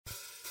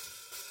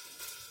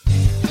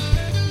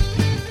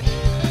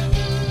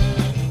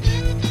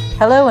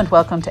Hello and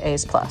welcome to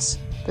A's Plus,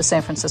 the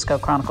San Francisco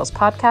Chronicle's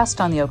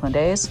podcast on the Oakland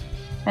A's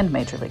and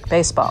Major League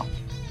Baseball.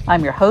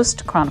 I'm your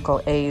host,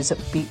 Chronicle A's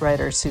beat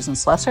writer Susan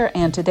Slesser,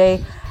 and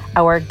today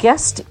our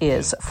guest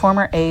is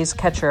former A's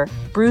catcher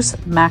Bruce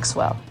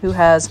Maxwell, who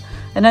has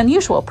an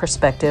unusual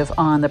perspective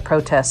on the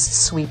protests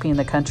sweeping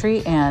the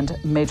country and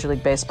Major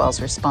League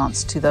Baseball's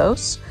response to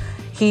those.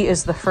 He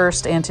is the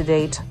first and to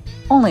date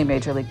only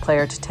Major League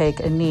player to take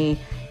a knee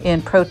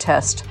in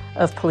protest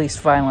of police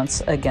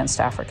violence against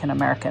African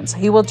Americans.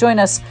 He will join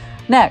us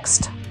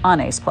next on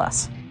A's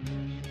Plus.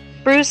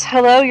 Bruce,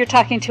 hello. You're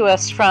talking to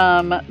us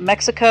from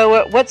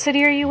Mexico. What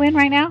city are you in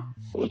right now?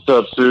 What's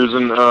up,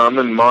 Susan? I'm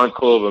in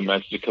Monclova,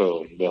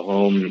 Mexico, the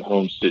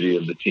home city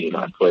of the team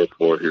I play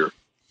for here.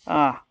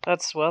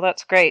 That's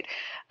great.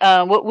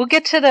 We'll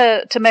get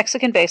to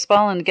Mexican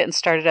baseball and getting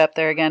started up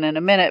there again in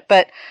a minute.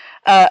 But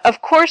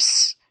of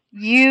course,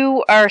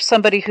 you are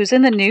somebody who's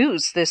in the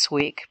news this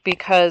week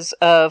because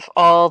of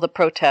all the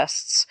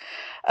protests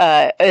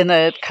in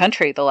the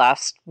country the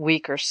last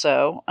week or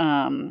so.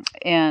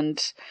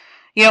 And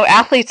you know,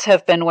 athletes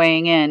have been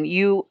weighing in.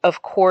 You,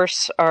 of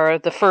course, are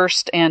the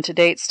first and to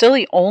date still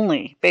the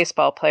only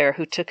baseball player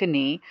who took a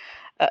knee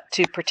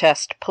to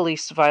protest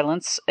police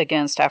violence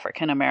against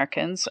African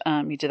Americans.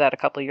 You did that a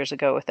couple of years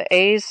ago with the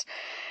A's.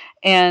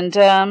 And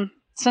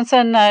since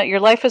then, your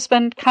life has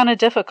been kind of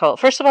difficult.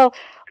 First of all,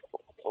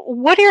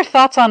 what are your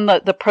thoughts on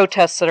the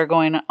protests that are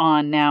going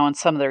on now and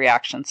some of the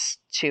reactions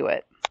to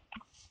it?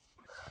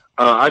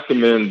 I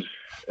commend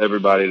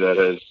everybody that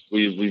has.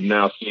 We've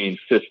now seen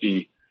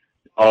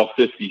all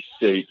 50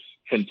 states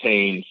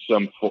contain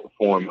some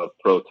form of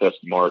protest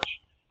march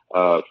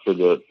for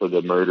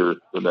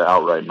the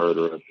outright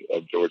murder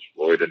of George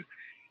Floyd,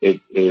 and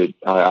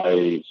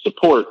I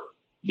support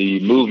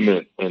the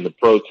movement and the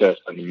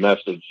protest and the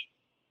message.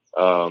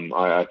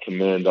 I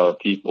commend our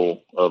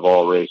people of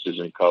all races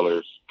and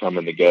colors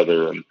coming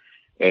together and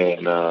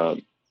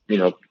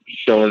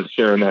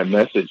sharing that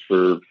message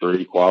for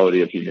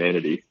equality of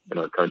humanity in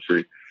our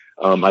country.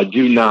 I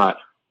do not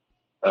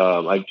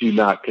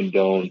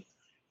condone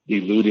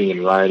the looting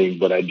and rioting,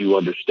 but I do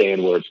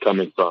understand where it's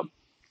coming from.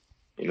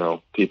 You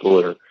know, people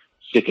are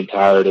sick and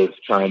tired of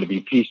trying to be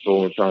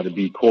peaceful and trying to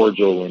be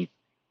cordial and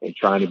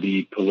trying to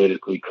be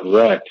politically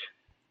correct.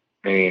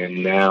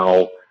 And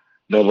now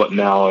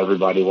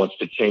everybody wants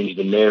to change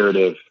the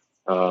narrative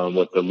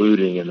with the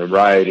looting and the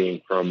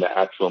rioting from the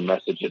actual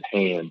message at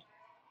hand.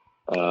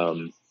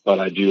 But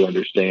I do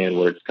understand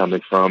where it's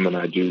coming from, and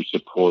I do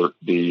support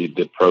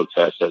the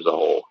protest as a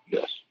whole.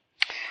 Yes.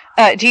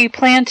 Do you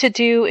plan to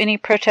do any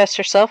protests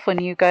yourself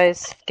when you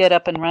guys get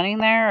up and running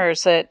there? Or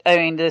is it,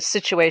 the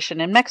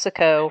situation in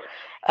Mexico,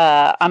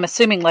 I'm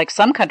assuming like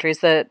some countries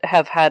that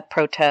have had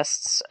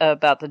protests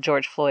about the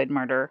George Floyd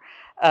murder,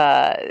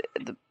 they've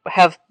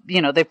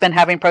been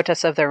having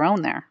protests of their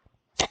own there.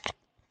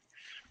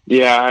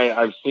 Yeah,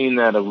 I've seen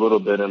that a little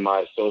bit in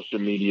my social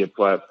media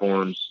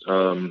platforms.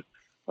 I'm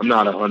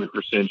not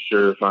 100%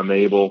 sure if I'm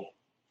able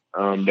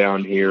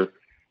down here.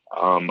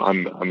 I'm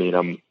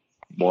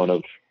one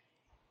of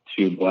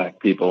 2 black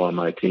people on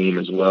my team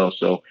as well,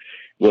 so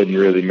wouldn't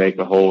really make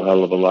a whole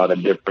hell of a lot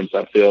of difference,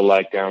 I feel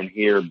like, down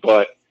here.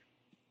 But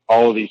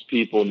all of these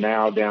people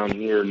now down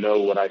here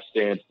know what I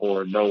stand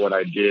for, know what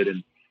I did,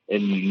 and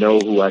know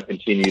who I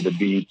continue to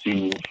be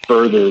to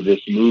further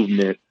this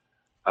movement,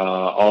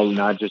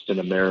 not just in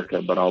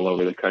America, but all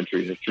over the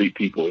country, to treat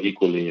people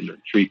equally and to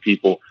treat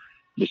people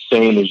the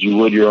same as you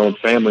would your own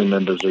family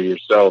members or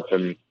yourself.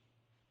 And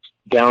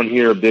down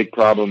here, a big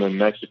problem in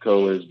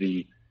Mexico is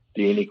the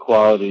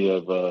inequality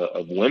of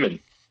women.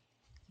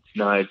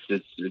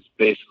 It's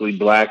basically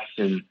blacks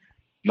and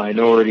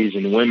minorities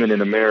and women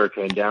in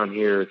America, and down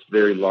here it's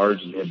very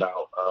largely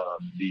about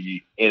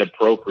the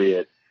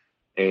inappropriate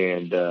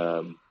and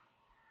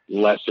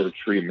lesser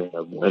treatment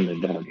of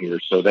women down here.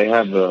 So they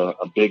have a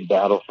big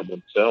battle for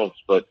themselves.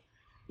 But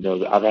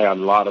I've had a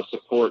lot of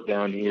support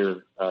down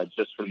here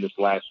just from this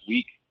last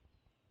week,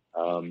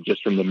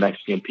 just from the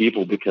Mexican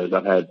people, because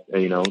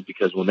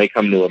because when they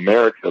come to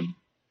America,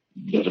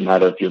 it doesn't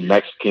matter if you're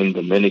Mexican,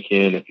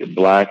 Dominican, if you're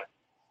black,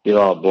 you're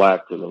all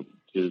black to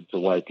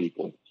white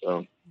people.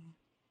 So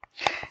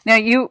now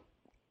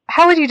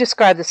how would you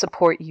describe the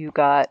support you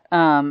got,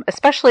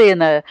 especially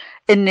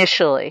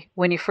initially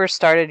when you first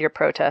started your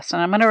protest?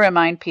 And I'm going to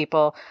remind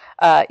people,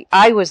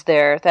 I was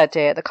there that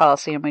day at the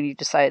Coliseum when you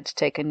decided to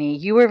take a knee.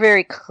 You were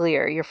very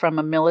clear. You're from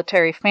a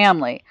military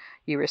family.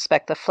 You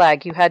respect the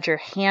flag. You had your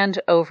hand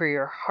over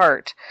your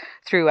heart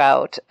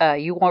throughout.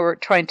 You were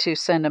trying to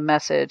send a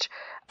message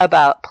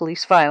about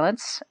police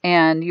violence,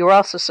 and you were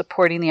also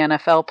supporting the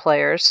NFL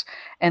players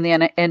and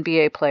the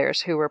NBA players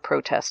who were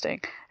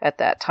protesting at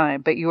that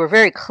time. But you were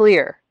very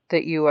clear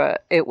that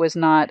it was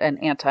not an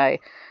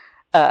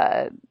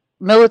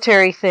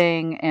anti-military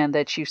thing, and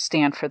that you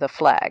stand for the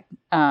flag.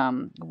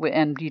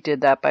 And you did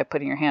that by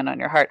putting your hand on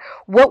your heart.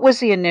 What was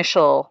the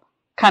initial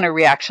kind of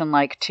reaction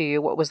like to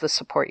you? What was the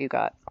support you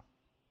got?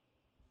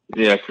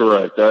 Yeah,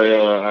 correct.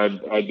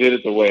 I did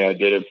it the way I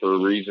did it for a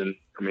reason.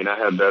 I mean, I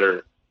had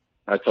better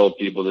I told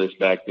people this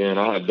back then.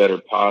 I had better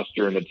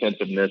posture and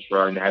attentiveness for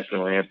our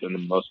national anthem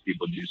than most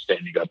people do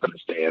standing up in the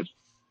stands.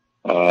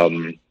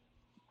 Um,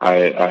 I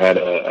had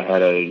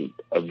a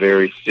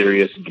very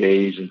serious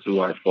gaze into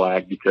our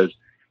flag because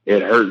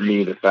it hurt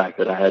me the fact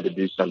that I had to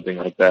do something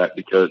like that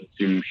because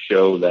to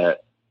show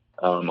that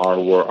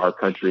our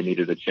country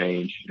needed a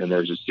change and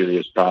there's a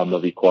serious problem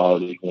of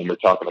equality when we're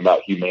talking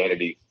about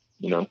humanity.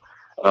 You know,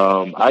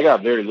 I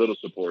got very little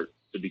support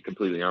to be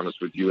completely honest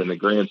with you in the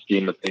grand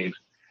scheme of things.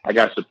 I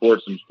got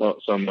support from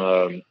some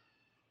of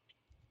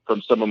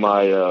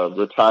my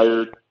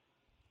retired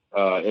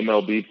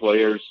MLB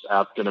players,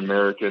 African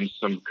Americans,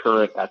 some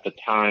current at the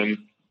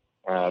time,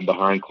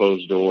 behind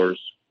closed doors.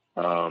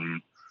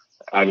 Um,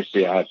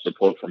 Obviously, I had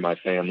support from my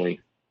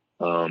family.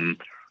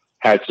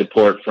 Had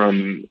support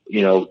from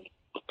a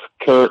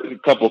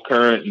couple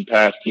current and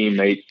past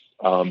teammates,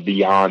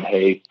 beyond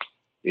hey,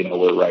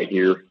 we're right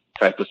here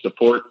type of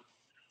support.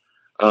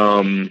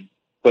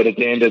 But at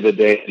the end of the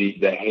day,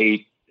 the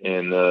hate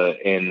and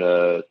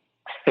the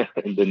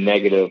the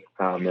negative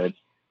comments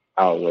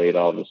outweighed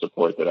all the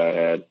support that I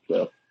had.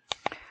 So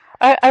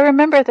I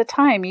remember at the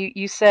time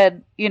you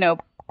said,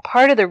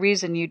 part of the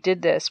reason you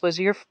did this was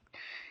you're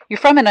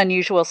from an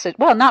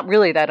well, not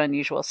really that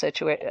unusual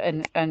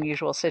situation,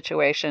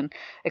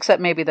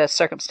 except maybe the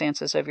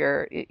circumstances of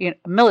your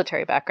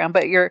military background.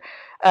 But you're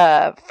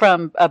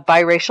from a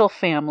biracial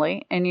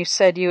family, and you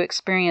said you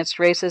experienced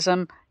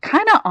racism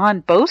kind of on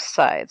both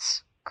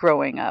sides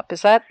growing up.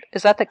 Is that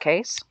the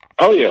case?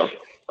 oh yeah,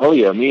 oh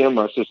yeah, me and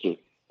my sister.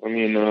 I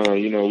mean,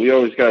 we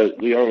always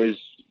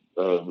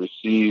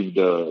received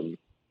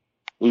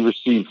we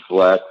received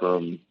flack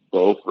from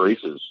both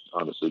races.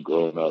 Honestly,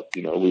 growing up,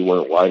 we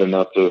weren't white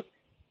enough to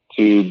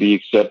be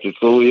accepted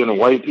fully in the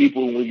white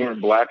people, and we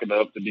weren't black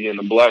enough to be in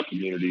the black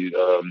community,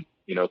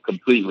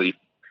 completely.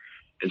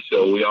 And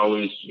so we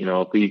always,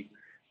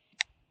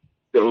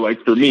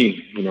 like for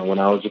me, when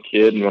I was a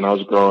kid and when I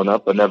was growing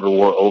up, I never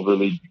wore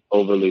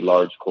overly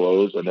large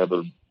clothes. I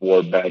never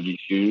wore baggy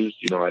shoes.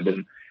 I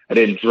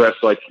didn't dress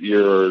like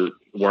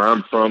where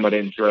I'm from. I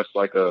didn't dress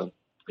like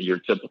your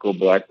typical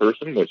black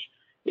person, which,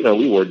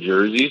 we wore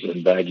jerseys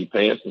and baggy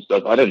pants and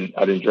stuff. I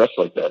didn't dress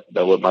like that.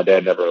 My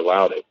dad never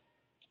allowed it.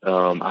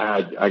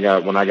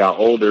 When I got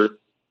older,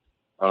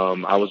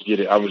 I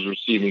was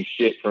receiving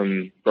shit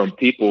from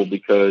people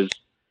because,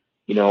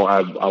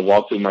 I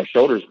walked with my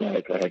shoulders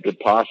back. I had good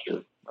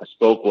posture. I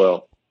spoke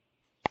well.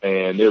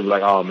 And they were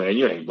like, "Oh man,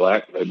 you ain't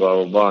black," like blah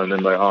blah blah. And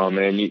then like, "Oh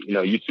man,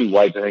 you too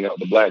white to hang out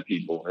with the black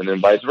people," and then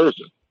vice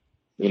versa.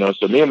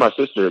 So me and my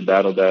sister have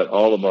battled that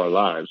all of our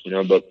lives.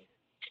 But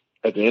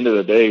at the end of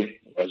the day,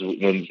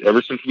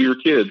 ever since we were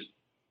kids,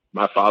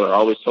 my father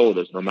always told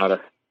us, no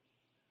matter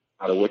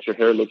what your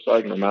hair looks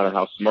like, no matter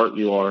how smart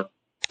you are,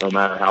 no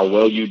matter how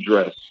well you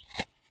dress,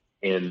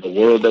 in the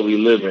world that we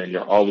live in,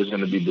 you're always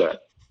going to be black.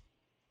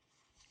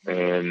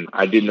 And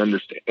I didn't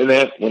understand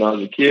that when I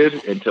was a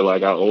kid until I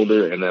got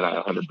older, and then I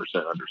 100%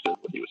 understood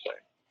what he was saying.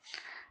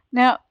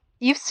 Now,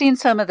 you've seen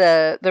some of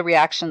the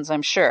reactions,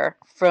 I'm sure,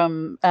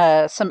 from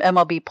some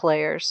MLB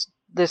players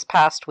this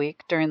past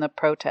week during the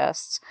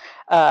protests.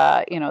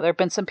 There have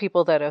been some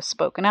people that have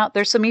spoken out.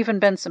 There's even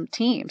been some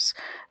teams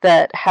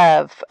that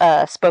have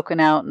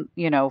spoken out,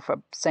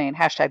 for saying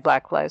hashtag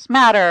Black Lives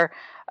Matter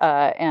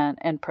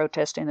and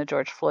protesting the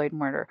George Floyd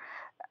murder.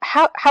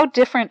 How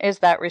different is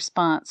that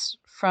response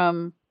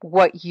from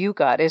what you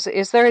got?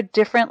 Is there a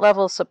different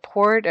level of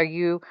support?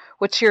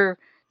 What's your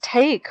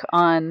take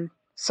on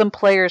some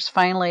players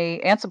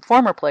finally, and some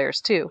former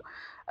players too,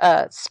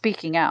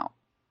 speaking out?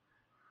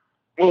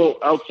 Well,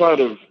 outside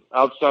of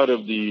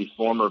the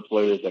former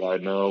players that I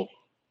know,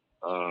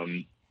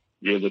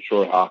 the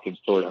Troy Hawkins,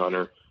 Tory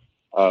Hunter,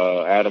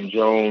 Adam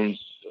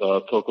Jones,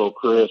 Coco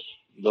Chris.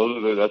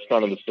 That's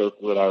kind of the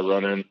circle that I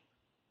run in.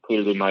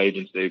 Clearly, my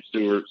agent's Dave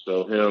Stewart,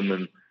 so him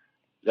and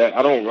that.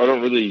 I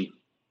don't really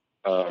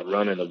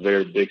run in a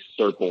very big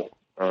circle.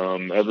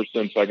 Ever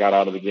since I got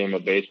out of the game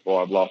of baseball,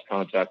 I've lost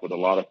contact with a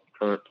lot of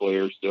current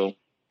players still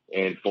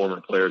and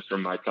former players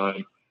from my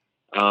time.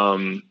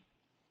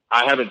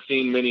 I haven't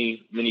seen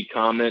many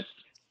comments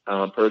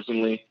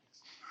personally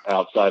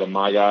outside of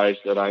my guys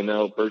that I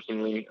know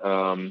personally.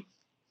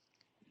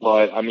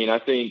 But I mean, I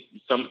think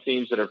some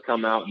teams that have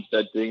come out and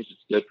said things,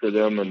 it's good for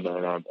them, and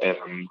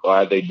I'm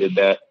glad they did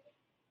that.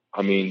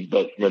 I mean,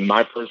 but in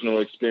my personal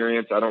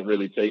experience, I don't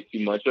really take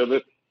too much of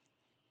it.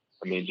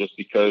 I mean, just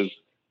because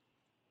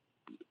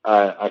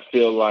I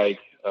feel like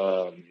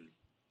our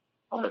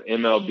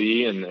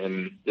MLB,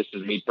 and this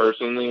is me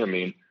personally. I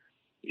mean,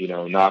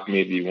 knock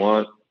me if you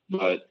want,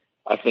 but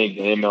I think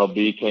the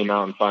MLB came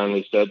out and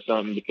finally said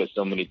something because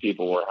so many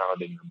people were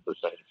hounding them for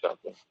saying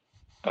something.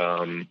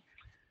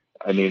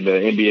 I mean, the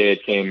NBA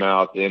it came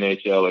out, the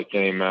NHL it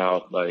came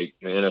out, like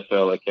the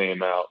NFL it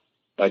came out,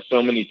 like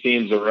so many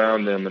teams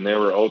around them, and they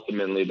were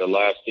ultimately the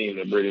last team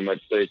to pretty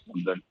much say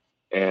something.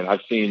 And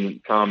I've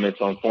seen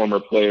comments on former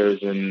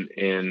players and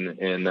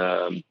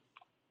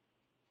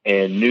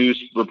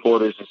news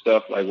reporters and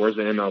stuff like, "Where's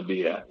the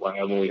MLB at? Why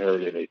haven't we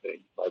heard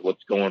anything? Like,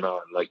 what's going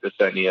on? Like this,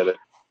 that, and the other."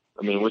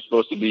 I mean, we're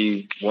supposed to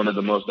be one of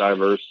the most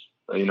diverse,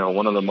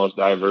 one of the most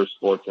diverse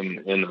sports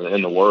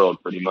in the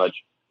world, pretty much,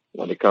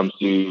 when it comes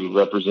to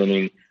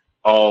representing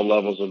all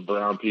levels of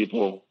brown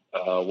people,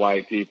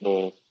 white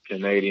people,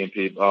 Canadian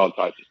people, all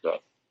types of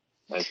stuff.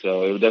 And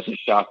so it doesn't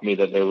shock me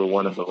that they were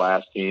one of the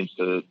last teams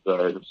to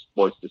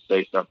sports to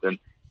say something.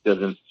 It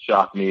doesn't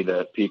shock me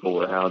that people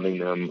were hounding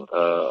them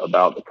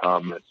about the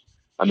comments.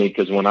 I mean,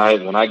 because when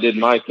I did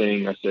my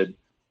thing, I said,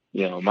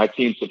 my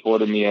team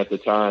supported me at the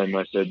time.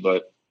 I said,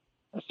 the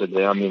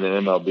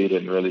MLB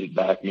didn't really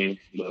back me.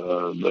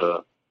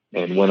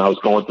 And when I was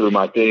going through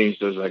my things,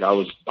 it was like I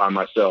was by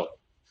myself.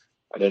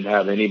 I didn't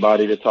have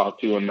anybody to talk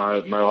to in my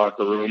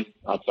locker room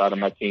outside of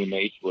my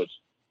teammates, which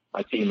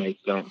my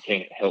teammates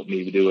can't help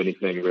me do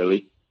anything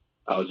really.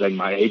 I was like,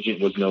 my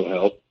agent was no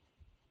help.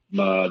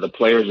 The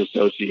Players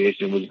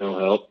Association was no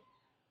help.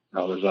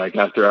 I was like,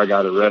 after I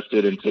got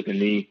arrested and took a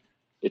knee,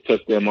 it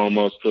took them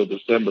almost till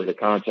December to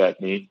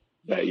contact me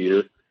that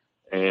year.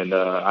 And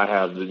I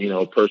have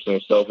the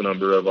personal cell phone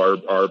number of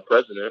our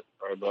president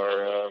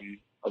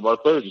of our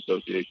Players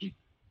Association.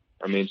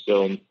 I mean,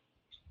 so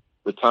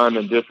the time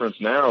and difference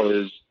now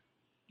is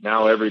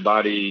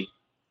everybody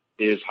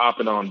is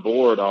hopping on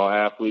board. All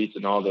athletes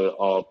and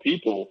all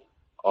people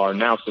are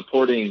now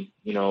supporting,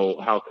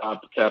 how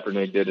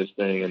Kaepernick did his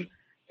thing.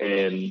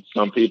 And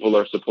some people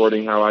are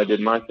supporting how I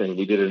did my thing.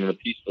 We did it in a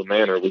peaceful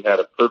manner. We had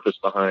a purpose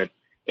behind,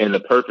 and the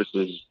purpose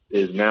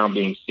is now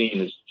being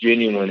seen as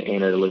genuine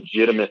and a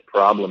legitimate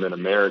problem in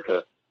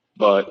America.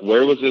 But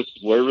where was this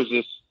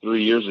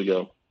 3 years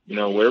ago?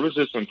 Where was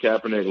this when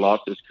Kaepernick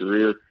lost his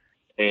career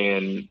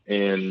and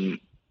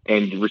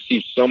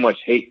received so much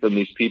hate from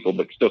these people,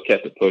 but still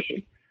kept it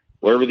pushing?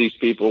 Where were these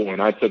people when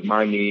I took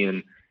my knee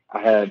and I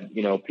had,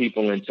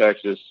 people in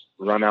Texas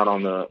run out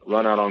on the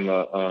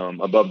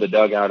above the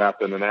dugout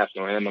after the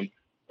national anthem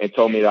and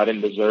told me that I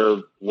didn't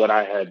deserve what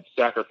I had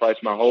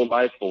sacrificed my whole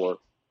life for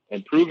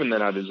and proven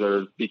that I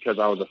deserved because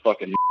I was a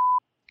fucking.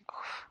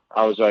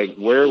 I was like,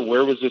 where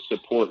was this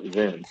support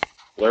then?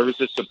 Where was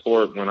this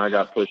support when I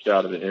got pushed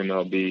out of the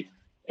MLB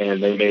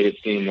and they made it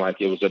seem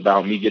like it was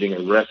about me getting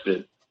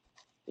arrested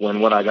when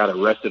what I got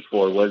arrested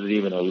for wasn't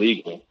even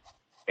illegal,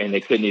 and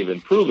they couldn't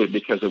even prove it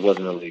because it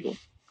wasn't illegal.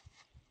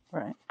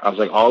 Right. I was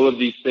like, all of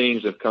these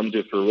things have come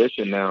to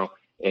fruition now,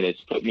 and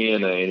it's put me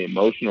in an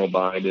emotional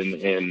bind,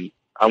 and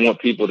I want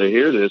people to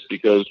hear this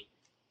because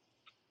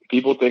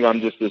people think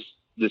I'm just this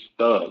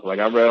thug. Like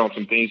I read on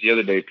some things the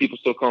other day, people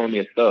still calling me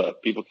a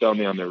thug. People tell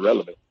me I'm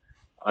irrelevant.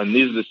 And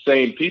these are the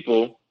same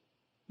people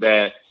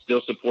that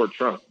still support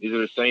Trump. These are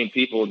the same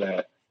people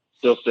that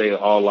still say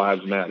all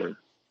lives matter.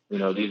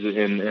 And I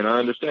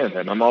understand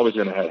that. And I'm always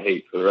going to have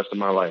hate for the rest of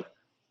my life.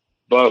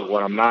 But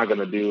what I'm not going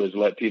to do is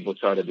let people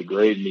try to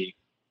degrade me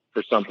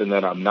for something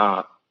that I'm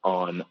not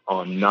on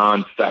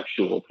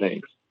non-factual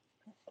things.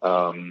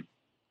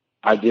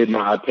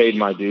 I paid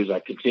my dues. I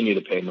continue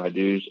to pay my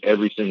dues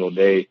every single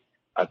day.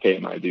 I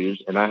paid my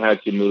dues, and I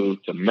had to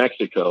move to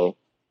Mexico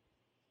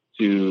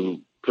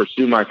to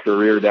pursue my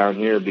career down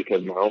here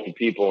because my own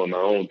people in my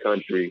own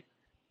country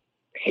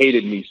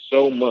hated me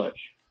so much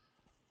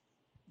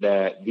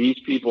that these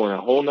people in a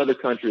whole nother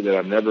country that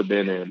I've never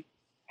been in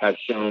have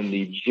shown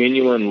the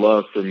genuine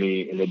love for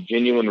me and the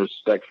genuine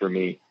respect for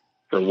me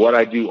for what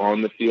I do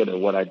on the field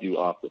and what I do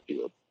off the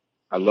field.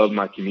 I love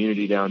my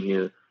community down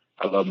here.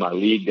 I love my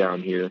league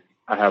down here.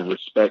 I have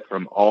respect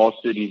from all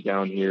cities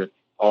down here,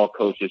 all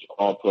coaches,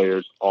 all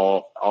players,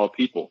 all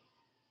people.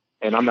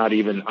 And I'm not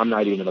even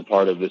a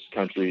part of this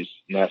country's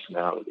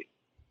nationality.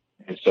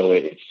 And so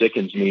it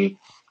sickens me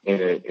and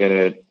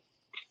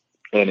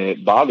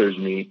it bothers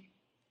me.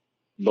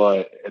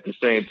 But at the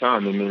same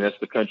time, I mean, that's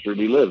the country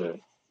we live in.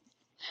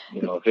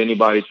 If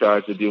anybody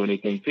tries to do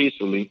anything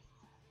peacefully,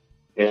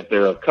 if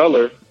they're of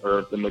color or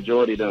if the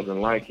majority doesn't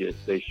like it,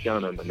 they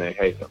shun them and they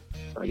hate them.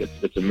 Like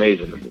it's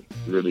amazing to me.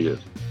 It really is.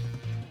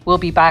 We'll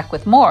be back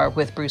with more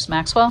with Bruce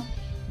Maxwell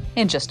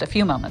in just a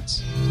few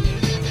moments.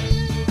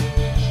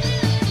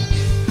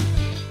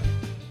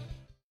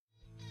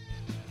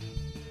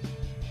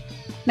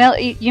 Now,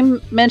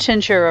 you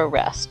mentioned your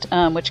arrest,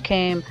 which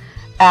came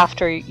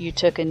after you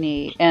took a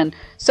knee. And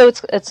so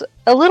it's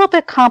a little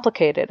bit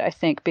complicated, I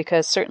think,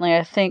 because certainly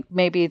I think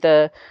maybe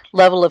the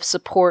level of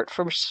support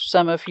for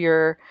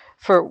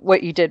for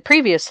what you did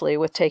previously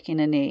with taking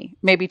a knee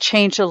maybe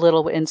changed a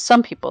little in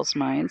some people's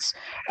minds.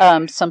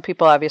 Some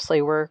people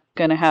obviously were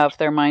going to have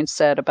their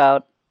mindset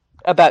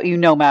about you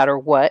no matter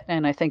what,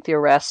 and I think the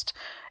arrest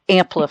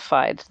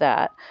amplified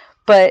that.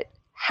 But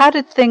how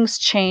did things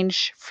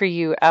change for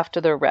you after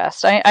the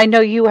arrest? I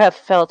know you have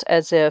felt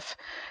as if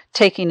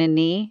taking a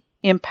knee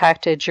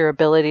impacted your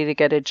ability to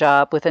get a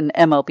job with an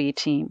MLB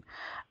team.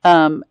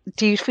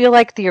 Do you feel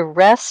like the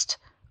arrest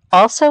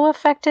also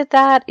affected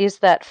that? Is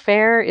that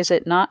fair? Is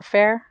it not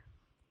fair?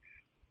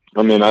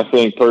 I mean, I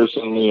think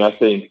personally,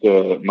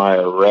 my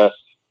arrest,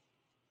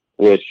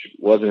 which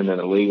wasn't an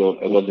illegal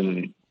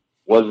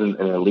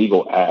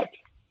act.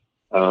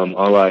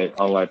 All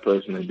I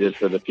personally did,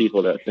 for the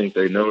people that think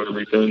they know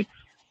everything,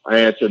 I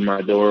answered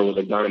my door with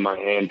a gun in my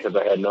hand because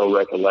I had no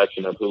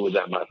recollection of who was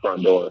at my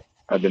front door.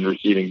 I've been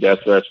receiving death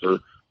threats for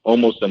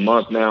almost a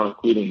month now,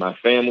 including my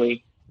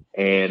family.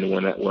 And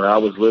where I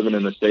was living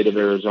in the state of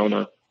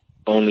Arizona,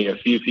 only a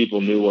few people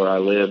knew where I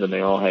live, and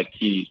they all had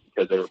keys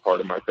because they were part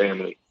of my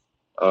family.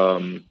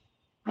 I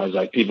was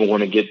like, people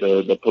want to get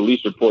the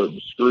police report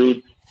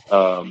screwed,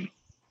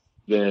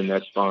 then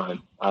that's fine.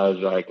 I was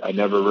like, I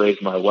never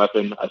raised my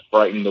weapon. I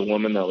frightened the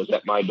woman that was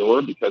at my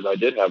door because I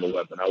did have a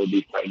weapon. I would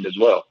be frightened as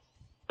well.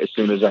 As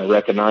soon as I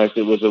recognized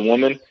it was a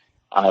woman,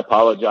 I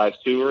apologized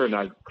to her, and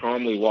I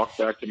calmly walked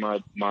back to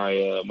my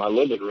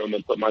living room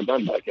and put my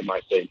gun back in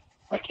my safe.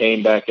 I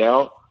came back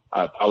out.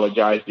 I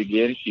apologized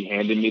again. She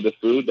handed me the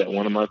food that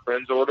one of my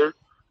friends ordered,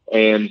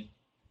 and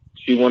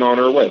she went on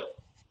her way.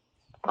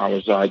 I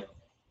was like,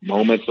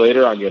 moments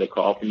later, I get a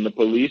call from the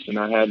police, and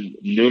I had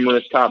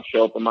numerous cops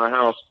show up at my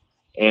house,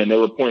 and they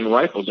were pointing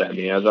rifles at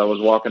me as I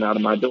was walking out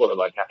of my door,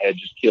 like I had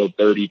just killed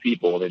 30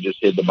 people and they just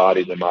hid the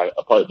bodies in my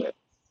apartment.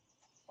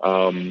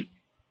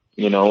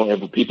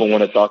 If people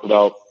want to talk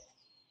about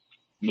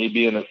me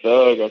being a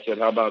thug, I said,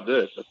 how about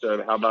this? I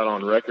said, how about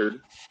on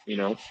record?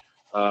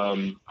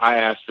 I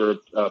asked for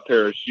a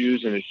pair of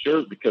shoes and a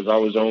shirt because I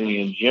was only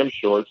in gym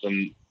shorts,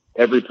 and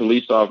every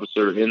police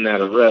officer in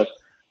that arrest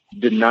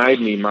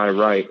denied me my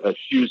right of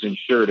shoes and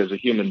shirt as a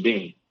human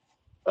being.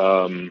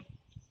 And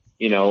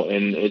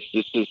it's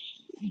just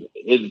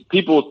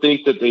people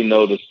think that they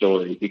know the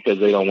story because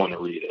they don't want to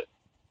read it.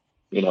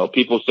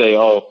 People say,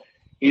 oh,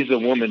 he's a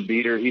woman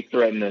beater. He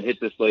threatened to hit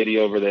this lady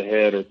over the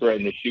head or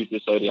threatened to shoot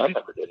this lady. I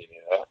never did any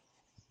of that.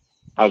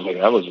 I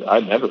was like, I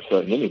never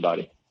threatened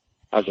anybody.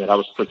 I said, I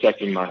was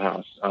protecting my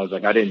house. I was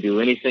like, I didn't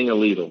do anything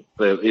illegal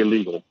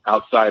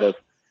outside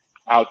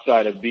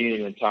of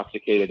being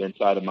intoxicated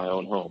inside of my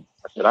own home.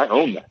 I said, I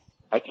own that.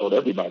 I told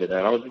everybody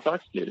that I was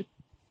intoxicated.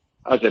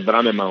 I said, but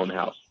I'm in my own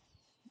house.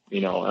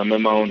 I'm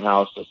in my own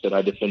house. I said,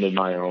 I defended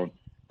my own.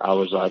 I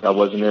was like, I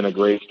wasn't in a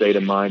great state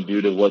of mind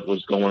due to what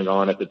was going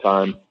on at the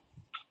time.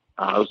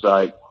 I was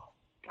like,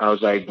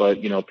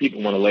 but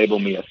people want to label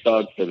me a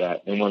thug for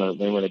that. They want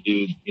to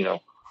do,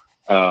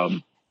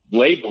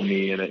 label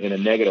me in a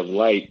negative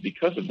light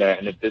because of that.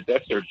 And if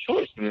that's their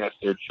choice, then that's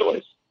their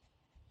choice.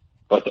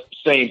 But the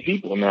same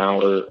people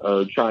now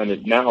are trying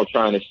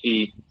to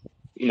see,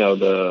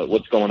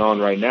 what's going on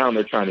right now, and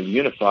they're trying to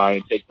unify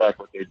and take back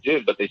what they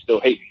did, but they still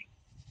hate me.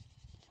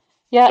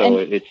 Yeah, so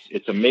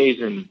it's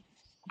amazing.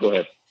 Go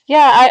ahead.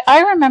 Yeah,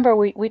 I remember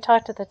we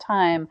talked at the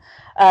time,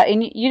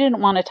 and you didn't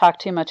want to talk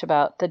too much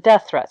about the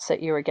death threats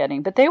that you were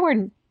getting, but they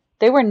were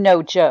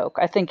no joke.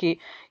 I think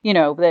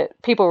that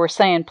people were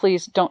saying,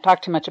 please don't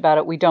talk too much about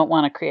it. We don't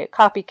want to create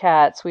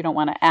copycats. We don't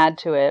want to add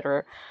to it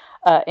or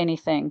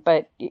anything.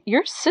 But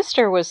your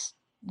sister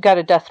got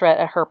a death threat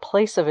at her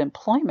place of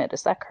employment.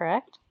 Is that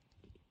correct?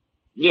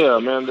 Yeah,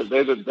 man.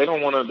 They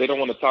don't want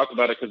to talk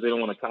about it because they don't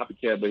want to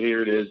copycat. But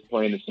here it is,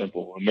 plain and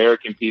simple.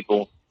 American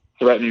people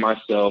threaten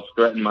myself,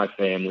 threaten my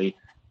family.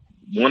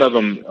 One of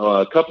them,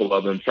 a couple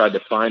of them, tried to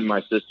find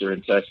my sister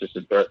in Texas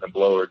and threaten to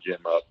blow her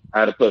gym up.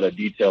 I had to put a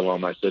detail on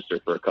my sister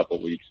for a couple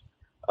of weeks,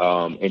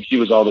 and she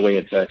was all the way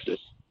in Texas.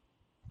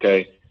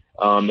 Okay,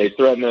 they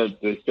threatened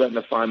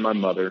to find my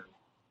mother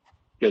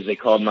because they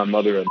called my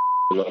mother a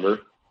lover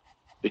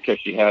because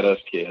she had us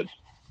kids.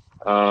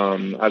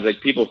 I was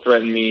like, people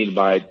threatened me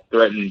by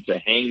threatening to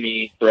hang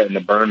me, threatening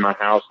to burn my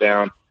house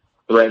down,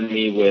 threatened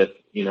me with,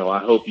 I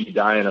hope you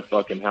die in a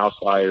fucking house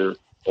fire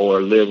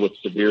or live with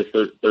severe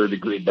third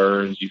degree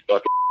burns. You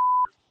fucking,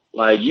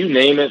 like, you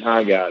name it,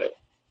 I got it.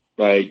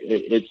 Like,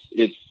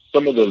 it's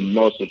some of the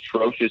most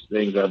atrocious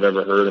things I've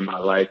ever heard in my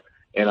life.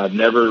 And I've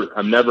never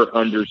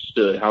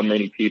understood how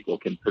many people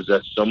can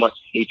possess so much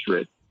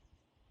hatred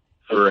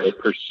for a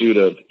pursuit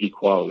of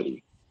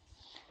equality.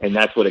 And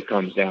that's what it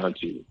comes down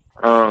to.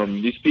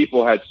 These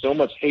people had so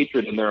much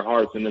hatred in their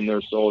hearts and in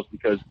their souls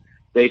because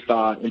they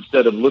thought,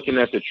 instead of looking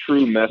at the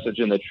true message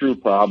and the true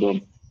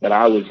problem that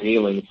I was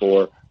kneeling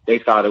for, they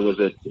thought it was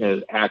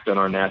an act on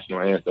our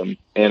national anthem.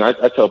 And I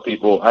talk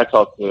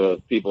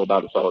to people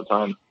about this all the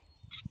time.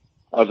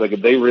 I was like,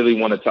 if they really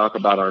want to talk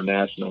about our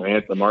national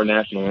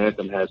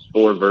anthem has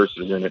 4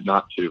 verses in it,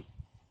 not 2.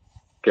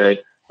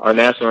 Okay? Our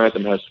national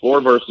anthem has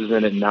 4 verses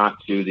in it, not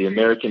 2. The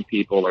American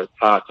people are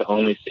taught to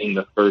only sing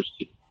the first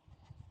 2.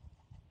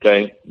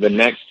 Okay? The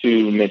next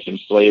 2 mention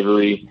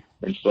slavery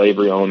and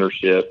slavery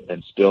ownership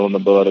and spilling the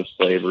blood of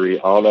slavery,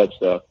 all that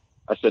stuff.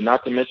 I said,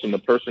 not to mention the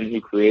person who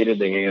created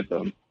the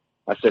anthem,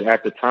 I said,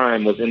 at the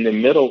time was in the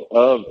middle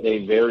of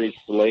a very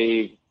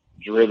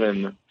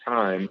slave-driven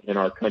time in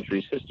our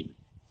country's history.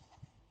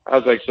 I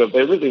was like, so if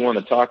they really want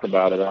to talk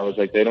about it, I was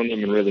like, they don't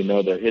even really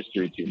know their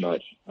history too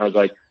much. I was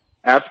like,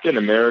 African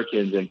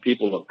Americans and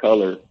people of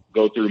color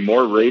go through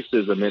more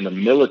racism in the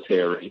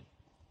military,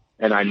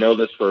 and I know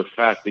this for a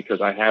fact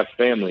because I have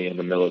family in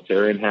the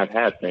military and have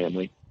had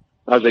family.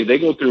 I was like, they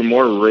go through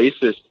more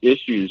racist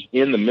issues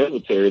in the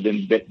military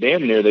than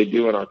damn near they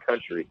do in our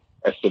country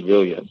as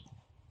civilians.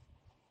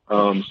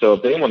 So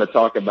if they want to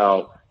talk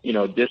about,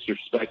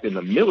 disrespecting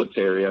the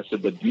military, I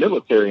said the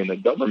military and the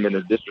government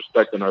are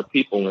disrespecting our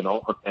people and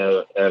all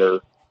that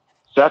are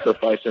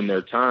sacrificing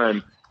their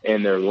time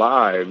and their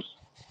lives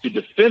to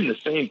defend the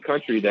same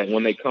country that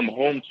when they come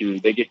home to,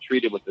 they get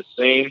treated with the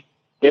same,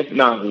 if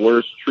not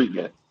worse,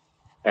 treatment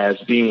as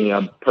being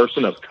a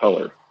person of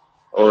color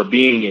or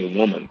being a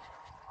woman.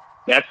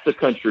 That's the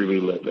country we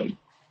live in.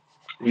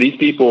 These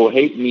people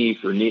hate me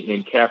for and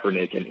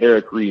Kaepernick and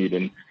Eric Reed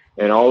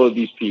and all of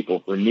these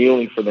people for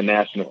kneeling for the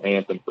national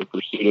anthem for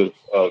pursuit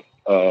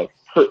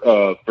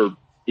for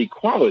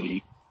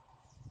equality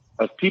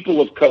of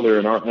people of color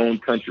in our own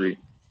country.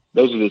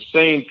 Those are the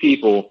same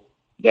people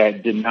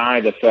that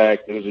deny the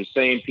fact. Those are the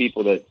same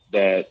people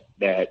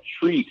that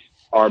treat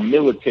our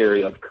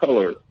military of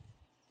color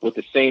with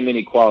the same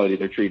inequality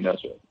they're treating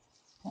us with.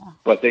 Yeah.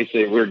 But they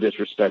say we're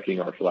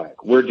disrespecting our flag.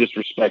 We're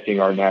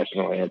disrespecting our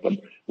national anthem.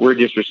 We're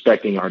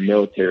disrespecting our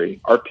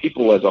military. Our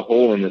people as a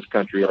whole in this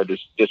country are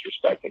just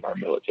disrespecting our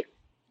military.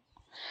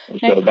 And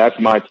so that's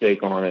my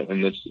take on it,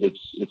 and it's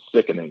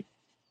sickening.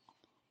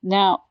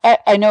 Now,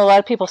 I know a lot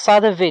of people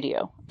saw the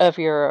video of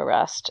your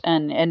arrest,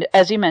 and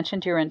as you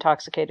mentioned, you were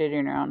intoxicated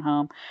in your own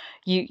home.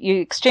 You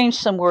exchanged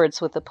some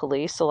words with the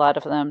police, a lot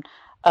of them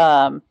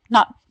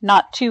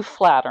not too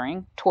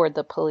flattering toward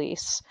the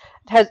police.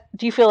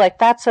 Do you feel like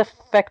that's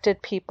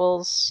affected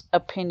people's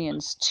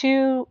opinions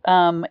too,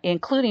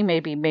 including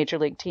maybe major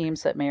league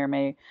teams that may or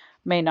may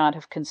not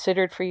have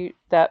considered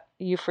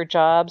you for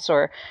jobs?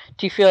 Or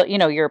do you feel,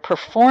 your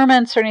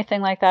performance or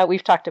anything like that?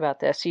 We've talked about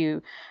this.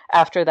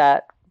 After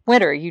that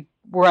winter, you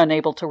were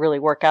unable to really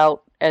work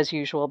out as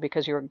usual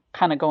because you were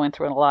kind of going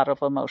through a lot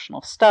of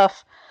emotional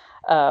stuff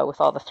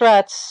with all the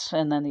threats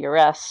and then the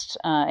arrest,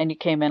 and you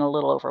came in a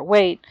little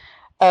overweight.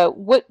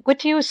 What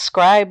do you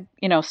ascribe,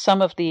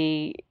 some of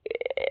the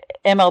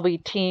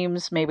MLB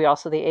teams, maybe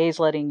also the A's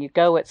letting you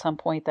go at some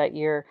point that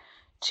year,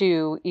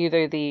 to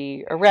either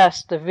the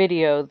arrest, the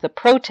video, the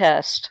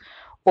protest,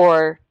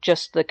 or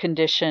just the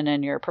condition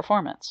in your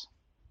performance?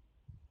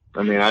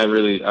 I mean,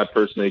 I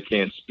personally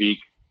can't speak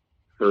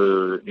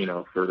for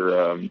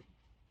the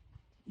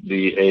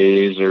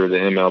A's or the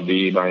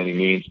MLB by any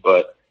means,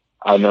 but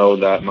I know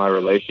that my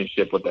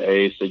relationship with the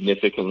A's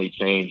significantly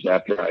changed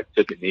after I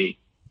took a knee.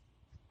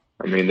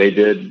 I mean, they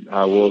did.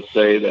 I will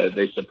say that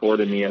they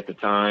supported me at the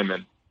time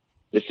and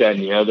this, that,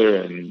 and the other.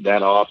 And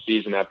that off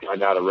season after I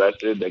got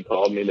arrested, they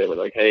called me. They were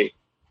like, hey,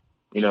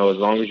 as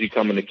long as you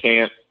come into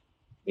camp,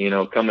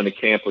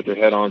 with your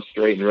head on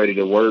straight and ready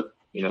to work,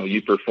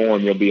 you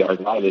perform, you'll be our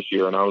guy this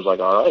year. And I was like,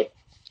 all right.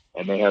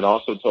 And they had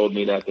also told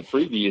me that the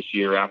previous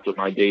year after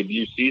my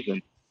debut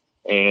season,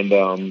 and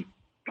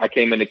I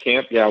came into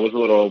camp. Yeah, I was a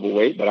little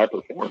overweight, but I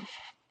performed.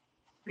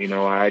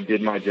 I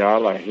did my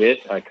job. I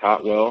hit, I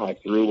caught well, I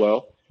threw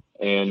well,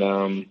 and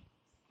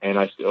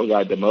I still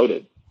got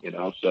demoted.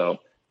 So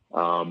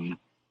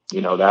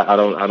that I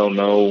don't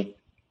know.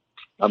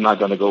 I'm not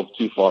going to go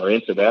too far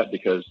into that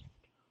because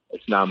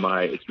it's not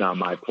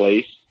my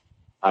place.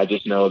 I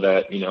just know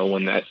that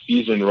when that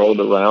season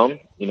rolled around,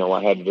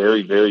 I had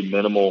very, very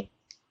minimal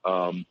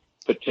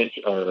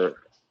potential, or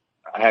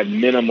I had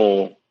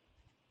minimal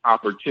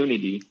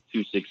opportunity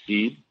to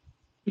succeed.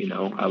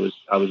 I was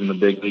in the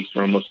big leagues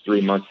for almost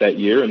 3 months that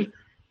year, and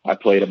I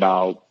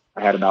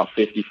had about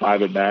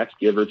 55 at bats,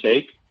 give or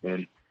take.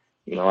 And,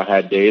 I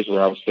had days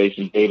where I was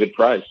facing David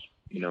Price,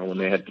 when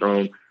they had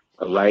thrown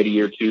a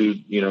righty or two,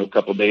 a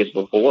couple days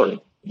before,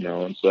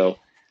 and so,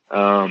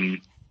 I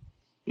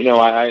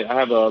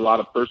have a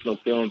lot of personal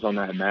feelings on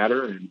that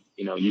matter, and,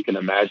 you can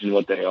imagine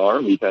what they are.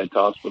 We've had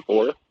talks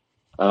before.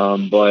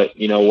 But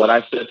what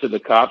I said to the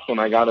cops when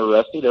I got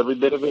arrested, every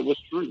bit of it was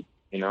true.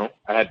 I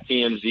had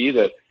TMZ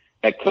that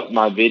had cut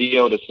my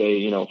video to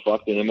say,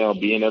 fuck the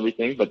MLB and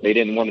everything, but they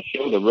didn't want to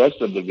show the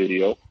rest of the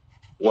video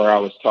where I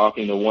was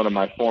talking to one of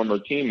my former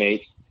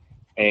teammates,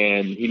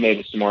 and he made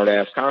a smart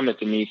ass comment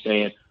to me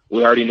saying,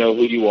 we already know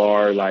who you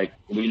are. Like,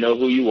 we know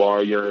who you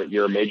are.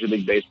 You're a Major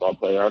League Baseball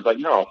player. I was like,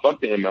 no,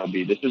 fuck the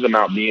MLB. This is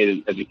about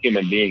me as a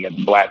human being, as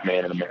a black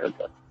man in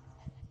America.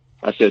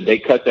 I said, they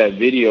cut that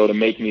video to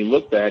make me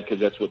look bad because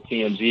that's what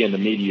TMZ and the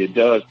media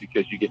does,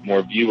 because you get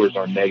more viewers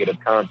on negative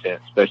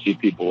content, especially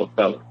people of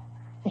color.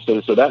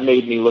 So that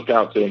made me look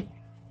out to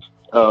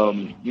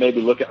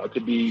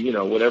be,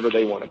 whatever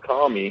they want to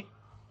call me.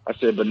 I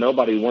said, but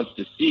nobody wants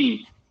to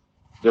see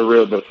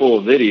the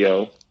full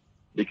video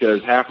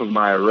because half of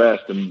my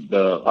arrest and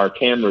the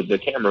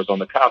cameras on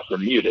the cops were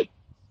muted,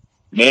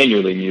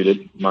 manually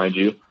muted, mind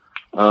you.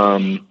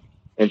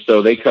 And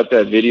so they cut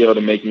that video to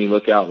make me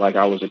look out like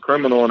I was a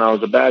criminal and I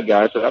was a bad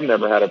guy. So I've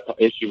never had an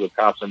issue with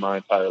cops in my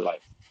entire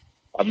life.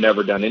 I've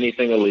never done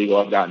anything illegal.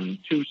 I've gotten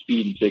 2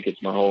 speeding tickets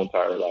my whole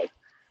entire life.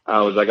 I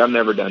was like, I've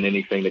never done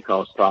anything to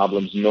cause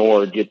problems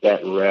nor get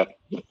that rep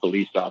with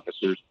police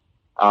officers.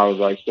 I was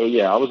like, so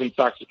yeah, I was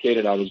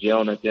intoxicated. I was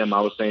yelling at them. I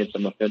was saying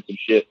some offensive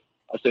shit.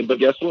 I said, but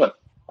guess what?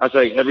 I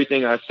said,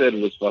 everything I said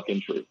was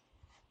fucking true.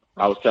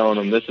 I was telling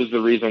them this is the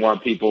reason why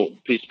people,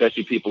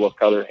 especially people of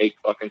color, hate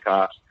fucking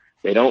cops.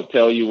 They don't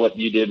tell you what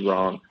you did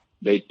wrong.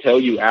 They tell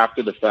you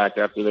after the fact,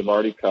 after they've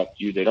already cuffed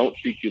you. They don't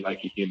treat you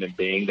like a human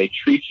being. They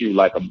treat you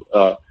like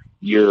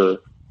your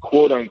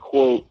quote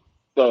unquote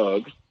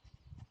thug.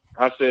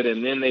 I said,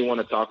 and then they want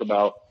to talk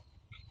about,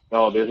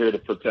 oh, they're here to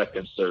protect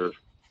and serve.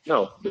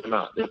 No, they're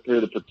not. They're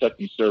here to protect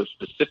and serve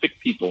specific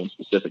people in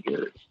specific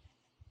areas.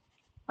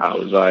 I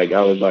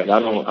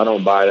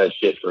don't buy that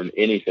shit for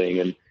anything.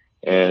 And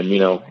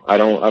I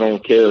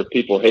don't care if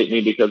people hate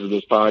me because of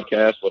this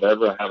podcast,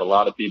 whatever. I have a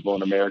lot of people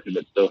in America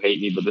that still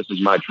hate me, but this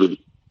is my truth.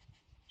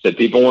 Said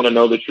people want to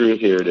know the truth.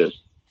 Here it is.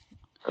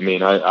 I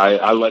mean,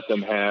 I let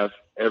them have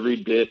every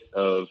bit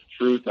of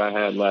truth I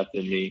had left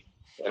in me,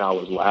 and I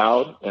was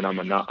loud, and I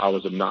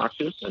was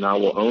obnoxious, and I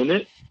will own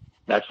it.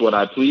 That's what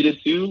I pleaded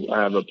to.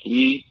 I have a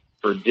plea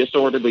for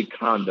disorderly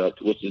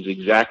conduct, which is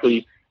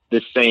exactly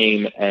the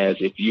same as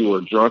if you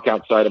were drunk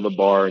outside of a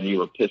bar and you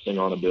were pissing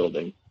on a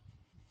building.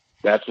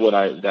 That's what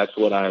I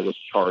was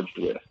charged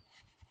with.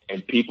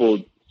 And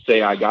people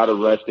say I got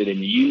arrested and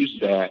use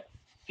that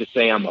to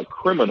say I'm a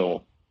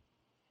criminal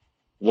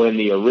when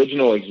the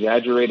original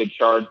exaggerated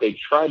charge they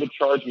tried to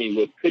charge me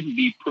with couldn't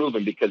be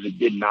proven because it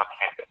did not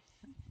happen.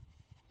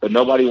 But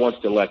nobody wants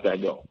to let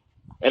that go.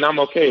 And I'm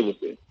okay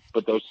with it.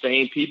 But those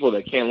same people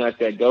that can't let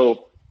that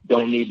go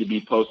don't need to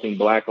be posting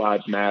Black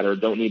Lives Matter,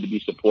 don't need to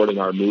be supporting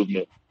our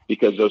movement,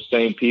 because those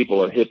same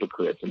people are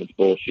hypocrites and it's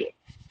bullshit.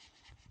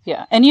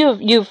 Yeah, and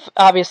you've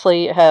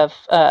obviously have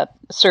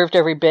served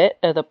every bit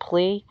of the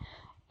plea,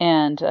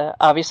 and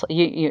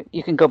obviously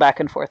you can go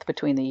back and forth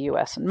between the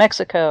U.S. and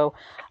Mexico,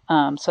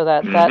 so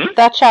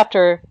that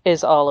chapter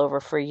is all over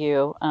for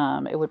you.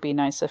 It would be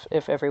nice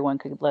if everyone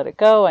could let it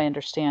go. I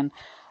understand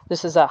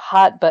this is a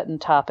hot button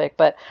topic,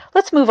 but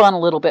let's move on a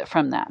little bit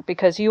from that,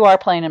 because you are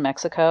playing in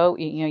Mexico.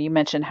 You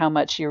mentioned how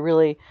much you're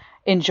really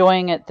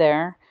enjoying it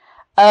there.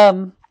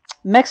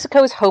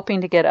 Mexico is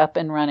hoping to get up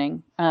and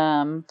running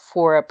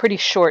for a pretty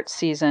short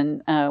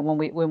season.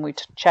 When we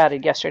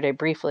chatted yesterday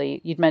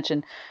briefly, you'd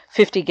mentioned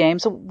 50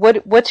 games.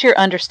 What's your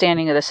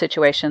understanding of the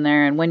situation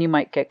there, and when you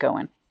might get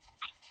going?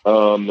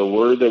 The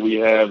word that we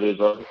have is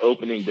our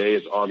opening day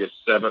is August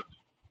 7th.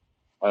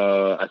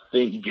 I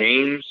think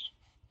games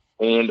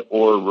and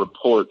or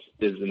report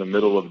is in the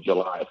middle of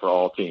July for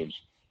all teams.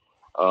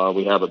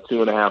 We have a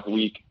 2.5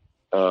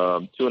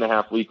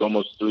 week,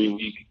 almost 3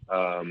 week,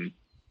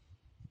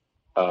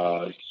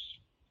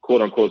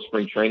 quote unquote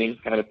spring training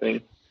kind of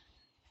thing.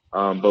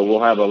 But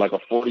we'll have a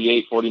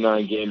 48,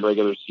 49 game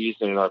regular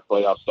season, and our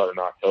playoffs start in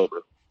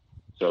October.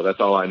 So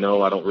that's all I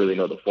know. I don't really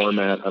know the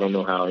format. I don't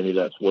know how any of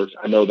that works.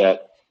 I know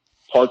that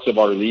parts of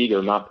our league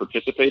are not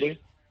participating.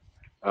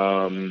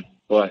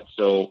 But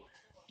so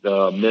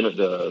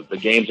the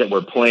games that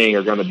we're playing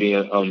are going to be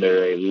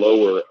under a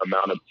lower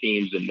amount of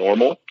teams than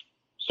normal.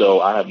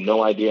 So I have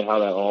no idea how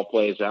that all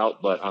plays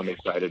out, but I'm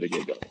excited to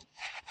get going.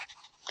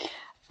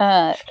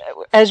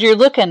 As you're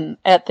looking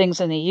at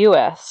things in the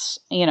U.S.,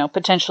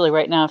 potentially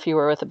right now, if you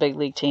were with a big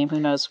league team, who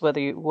knows whether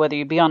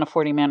you'd be on a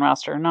 40-man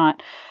roster or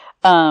not,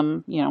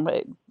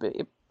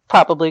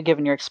 probably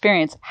given your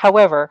experience.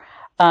 However,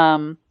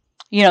 the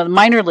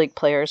minor league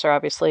players are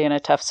obviously in a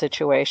tough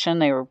situation.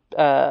 They were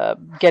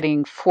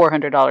getting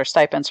 $400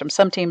 stipends from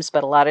some teams,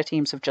 but a lot of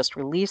teams have just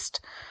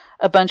released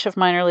a bunch of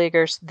minor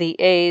leaguers. The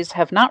A's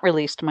have not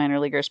released minor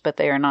leaguers, but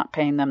they are not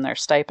paying them their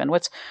stipend.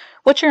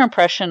 What's your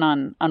impression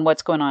on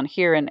what's going on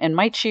here? And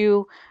might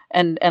you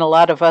and a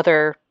lot of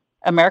other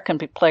American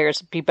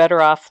players be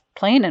better off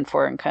playing in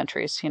foreign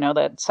countries?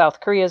 That South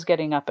Korea is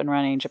getting up and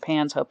running,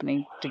 Japan's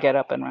hoping to get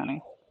up and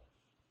running.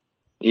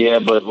 Yeah,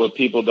 but what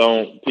people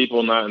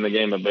not in the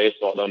game of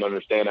baseball don't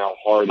understand how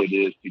hard it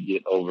is to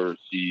get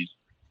overseas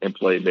and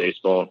play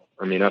baseball.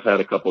 I mean, I've had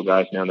a couple of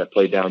guys now that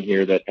play down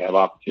here that have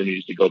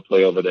opportunities to go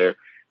play over there.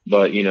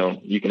 But,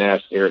 you can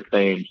ask Eric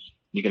Thames,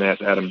 you can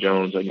ask Adam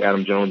Jones. Like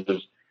Adam Jones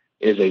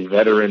is a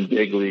veteran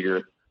big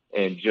leaguer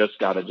and just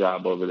got a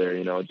job over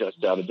there, just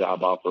got a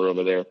job offer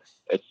over there.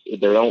 They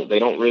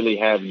don't really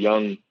have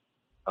young,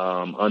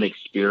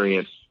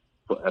 unexperienced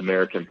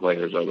American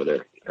players over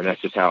there. And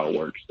that's just how it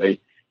works.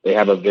 They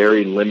have a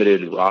very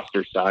limited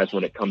roster size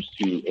when it comes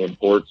to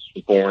imports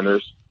and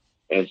foreigners.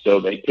 And so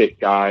they pick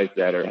guys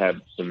that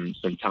have some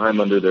time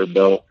under their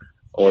belt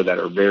or that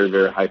are very,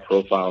 very high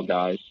profile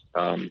guys.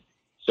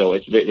 So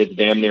it's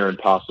damn near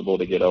impossible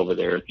to get over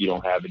there if you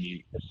don't have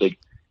any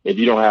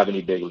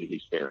big league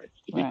experience,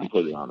 to be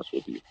completely honest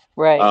with you.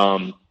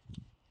 Right.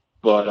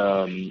 But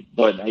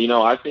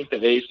I think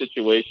the A's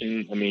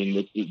situation, I mean,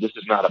 this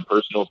is not a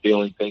personal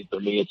feeling thing for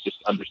me. It's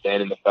just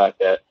understanding the fact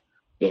that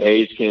the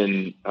A's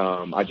can,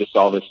 I just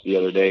saw this the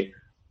other day,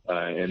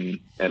 and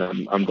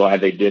I'm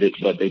glad they did it,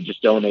 but they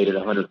just donated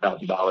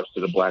 $100,000 to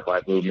the Black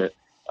Lives Movement.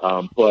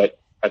 But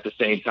at the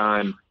same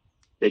time,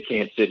 they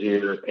can't sit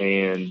here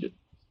and,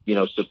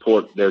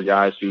 support their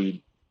guys who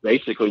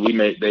basically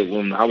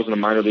when I was in the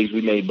minor leagues, we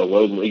made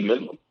below league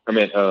minimum. I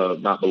mean,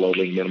 not below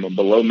league minimum,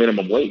 below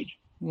minimum wage.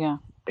 Yeah.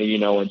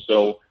 And, and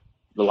so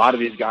a lot of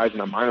these guys in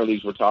the minor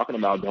leagues we're talking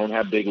about don't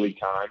have big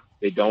league time.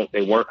 They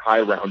weren't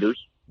high rounders.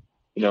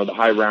 The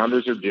high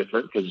rounders are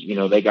different because,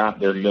 they got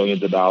their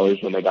millions of dollars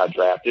when they got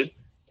drafted.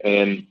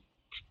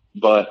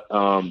 But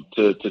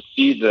to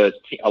see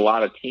a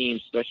lot of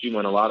teams, especially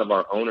when a lot of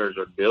our owners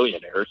are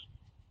billionaires,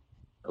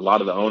 a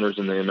lot of the owners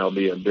in the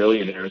MLB are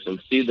billionaires, so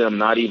to see them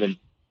not even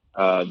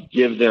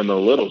give them a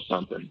little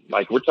something,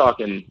 like we're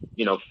talking,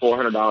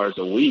 $400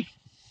 a week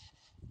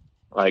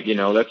Like,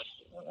 that's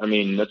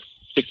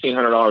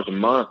 $1,600 a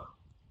month.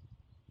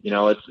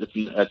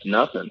 That's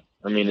nothing.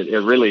 I mean,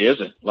 it really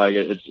isn't. Like,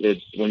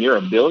 it's when you're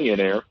a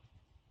billionaire,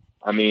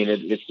 I mean,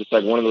 it's just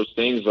like one of those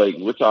things. Like,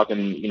 we're talking,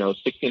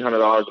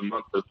 $1,600 a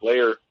month per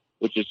player,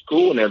 which is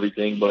cool and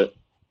everything, but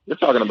you're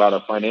talking about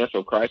a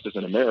financial crisis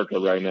in America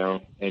right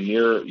now, and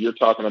you're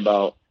talking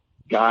about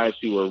guys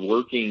who are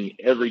working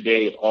every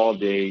day, all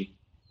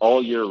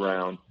year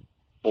round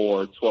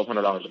for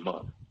 $1,200 a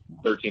month,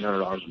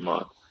 $1,300 a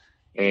month.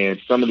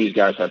 And some of these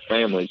guys have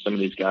families. Some of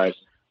these guys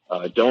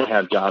don't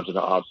have jobs in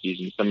the off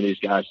season. Some of these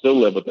guys still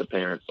live with their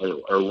parents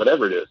or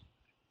whatever it is.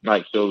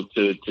 Like, so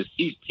to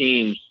see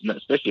teams,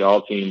 especially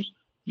all teams,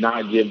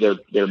 not give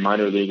their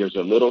minor leaguers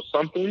a little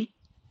something,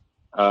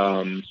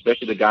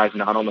 especially the guys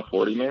not on the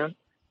 40-man,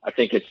 I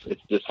think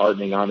it's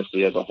disheartening,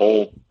 honestly, as a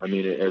whole. I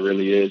mean, it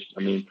really is.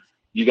 I mean,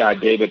 you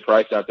got David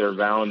Price out there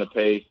vowing to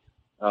pay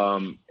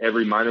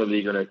every minor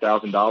leaguer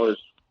 $1,000.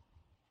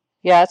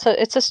 Yeah,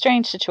 it's a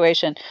strange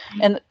situation,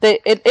 and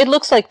it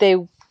looks like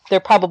there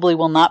probably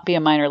will not be a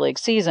minor league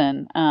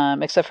season,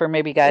 except for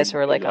maybe guys who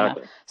are like on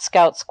a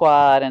scout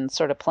squad and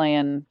sort of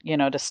playing,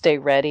 to stay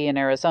ready in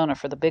Arizona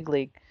for the big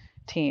league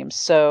teams.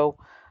 So,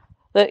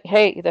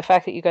 the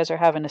fact that you guys are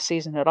having a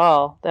season at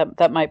all,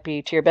 that might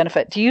be to your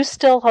benefit. Do you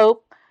still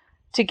hope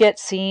to get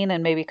seen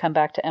and maybe come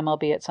back to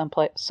MLB at some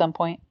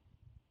point?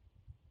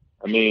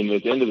 I mean,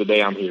 at the end of the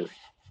day, I'm here.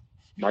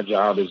 My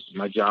job is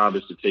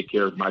to take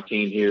care of my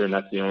team here, and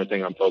that's the only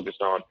thing I'm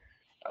focused on.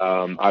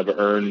 I've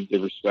earned the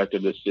respect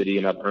of the city,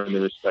 and I've earned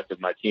the respect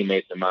of my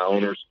teammates and my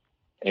owners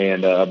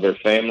and of their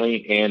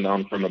family, and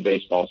from a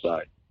baseball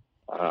side.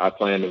 I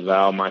plan to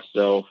vow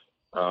myself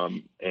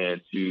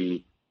and to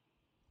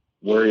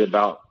worry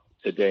about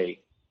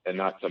today and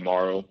not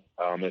tomorrow.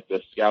 If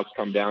the scouts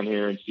come down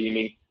here and see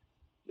me,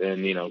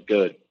 then,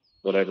 good,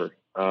 whatever.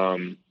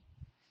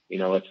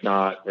 It's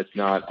not,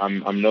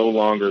 I'm no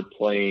longer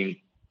playing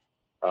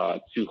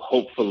to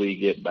hopefully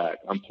get back.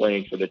 I'm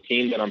playing for the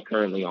team that I'm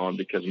currently on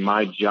because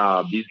my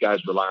job, these guys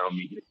rely on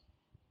me.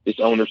 This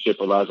ownership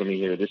relies on me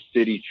here. This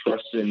city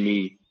trusts in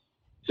me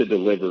to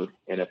deliver.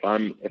 And if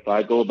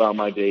I go about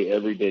my day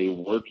every day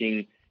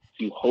working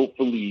to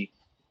hopefully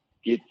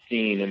get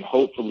seen and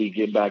hopefully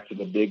get back to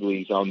the big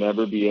leagues, I'll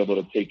never be able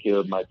to take care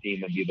of my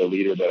team and be the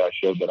leader that I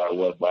showed that I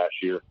was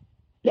last year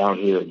down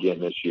here again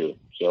this year.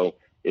 So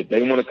if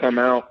they want to come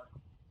out,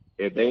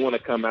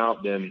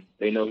 then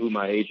they know who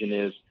my agent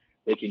is.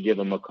 They can give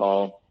them a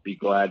call, be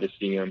glad to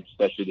see them,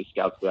 especially the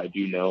scouts that I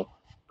do know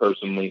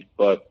personally.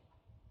 But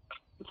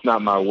it's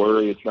not my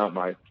worry. It's not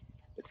my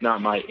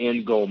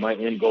end goal. My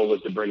end goal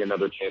is to bring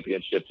another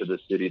championship to the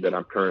city that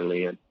I'm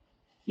currently in.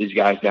 These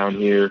guys down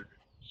here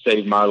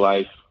saved my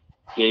life,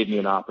 gave me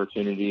an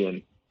opportunity,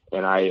 and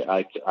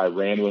I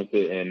ran with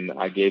it, and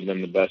I gave them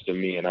the best of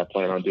me, and I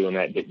plan on doing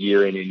that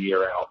year in and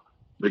year out,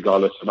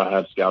 regardless if I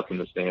have scouts in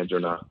the stands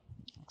or not.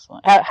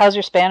 Excellent. How's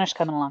your Spanish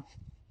coming along?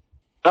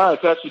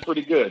 It's actually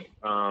pretty good.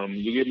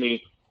 You give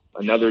me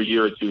another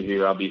year or two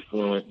here, I'll be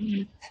fluent,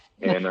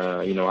 and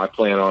I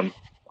plan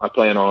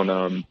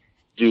on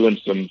doing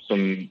some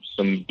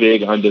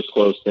big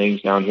undisclosed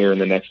things down here in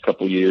the next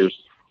couple years.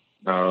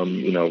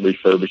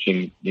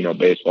 Refurbishing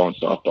baseball and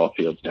softball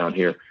fields down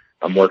here.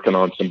 I'm working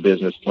on some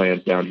business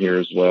plans down here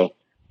as well,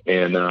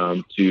 and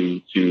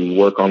to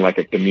work on like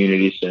a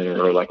community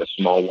center or like a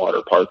small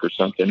water park or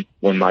something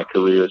when my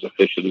career is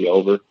officially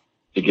over,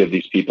 to give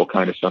these people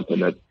kind of something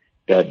that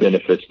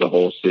benefits the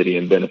whole city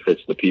and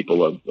benefits the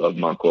people of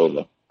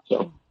Monclova.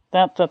 So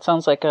that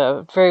sounds like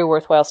a very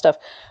worthwhile stuff.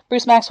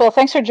 Bruce Maxwell,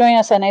 thanks for joining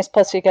us on Ace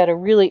Plus. You got a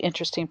really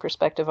interesting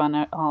perspective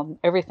on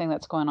everything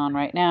that's going on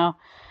right now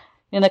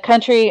in the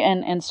country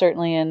and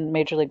certainly in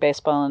Major League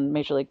Baseball and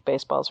Major League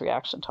Baseball's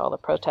reaction to all the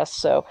protests.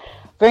 So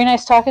very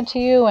nice talking to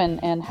you,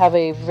 and have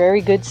a very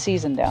good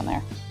season down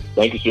there.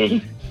 Thank you,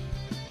 Susan.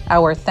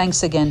 Our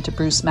thanks again to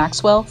Bruce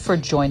Maxwell for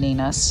joining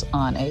us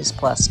on A's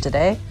Plus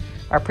today.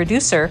 Our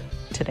producer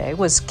today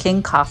was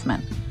King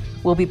Kaufman.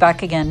 We'll be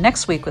back again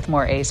next week with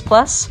more A's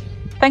Plus.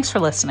 Thanks for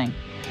listening.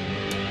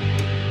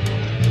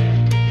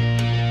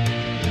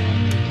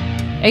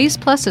 A's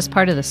Plus is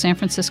part of the San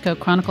Francisco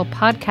Chronicle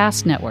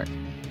Podcast Network.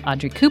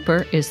 Audrey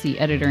Cooper is the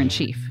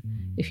editor-in-chief.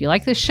 If you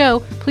like this show,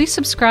 please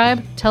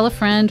subscribe, tell a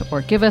friend,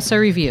 or give us a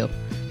review.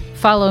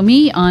 Follow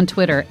me on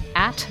Twitter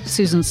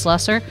 @Susan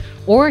Slusser,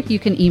 or you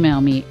can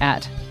email me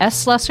at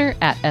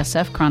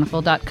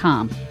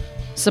slusser@sfchronicle.com.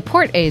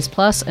 Support A's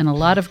Plus and a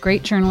lot of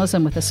great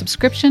journalism with a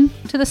subscription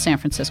to the San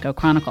Francisco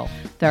Chronicle.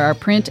 There are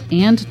print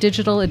and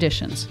digital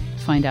editions.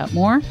 Find out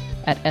more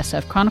at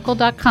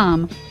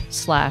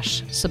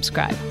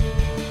sfchronicle.com/subscribe.